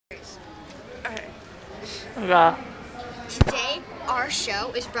Yeah. Today, our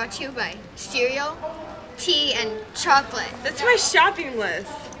show is brought to you by cereal, tea, and chocolate. That's my shopping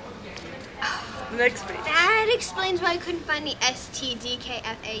list. Next page. That explains why I couldn't find the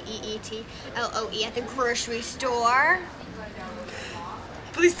STDKFAEETLOE at the grocery store.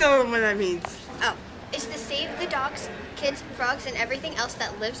 Please tell them what that means. Oh, it's the Save the Dogs, Kids, Frogs, and Everything Else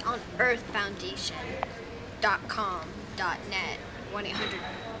That Lives on Earth Foundation.com.net 1-800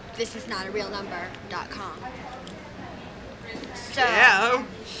 This Is Not a Real Number.com. So, Yeah. So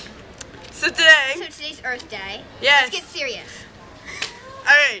so today, today's Earth Day. Yes. Let's get serious.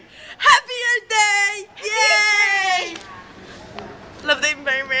 alright, Happy Earth Day! Yay! Love the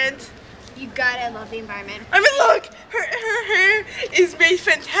environment. You gotta love the environment. I mean, look, her hair is made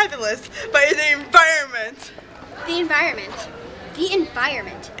fantabulous by the environment. The environment. The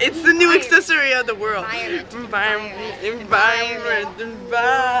environment. It's the new accessory of the world. Environment.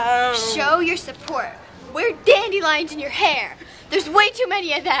 Show your support. Wear dandelions in your hair. There's way too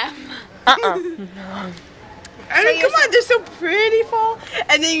many of them. I mean, come on, they're so pretty, Fall.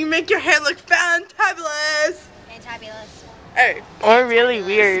 And then you make your hair look fantabulous. Fantabulous. Hey. Or really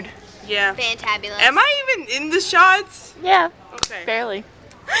weird. Yeah. Fantabulous. Am I even in the shots? Yeah. Okay. Barely.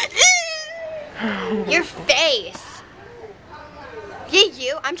 Your face. Yeah,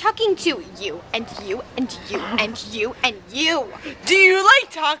 you. I'm talking to you and you and you and you and you. Do you like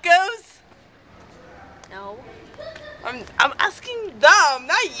tacos? No. I'm asking them,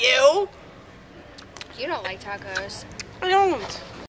 not you. You don't like tacos. I don't.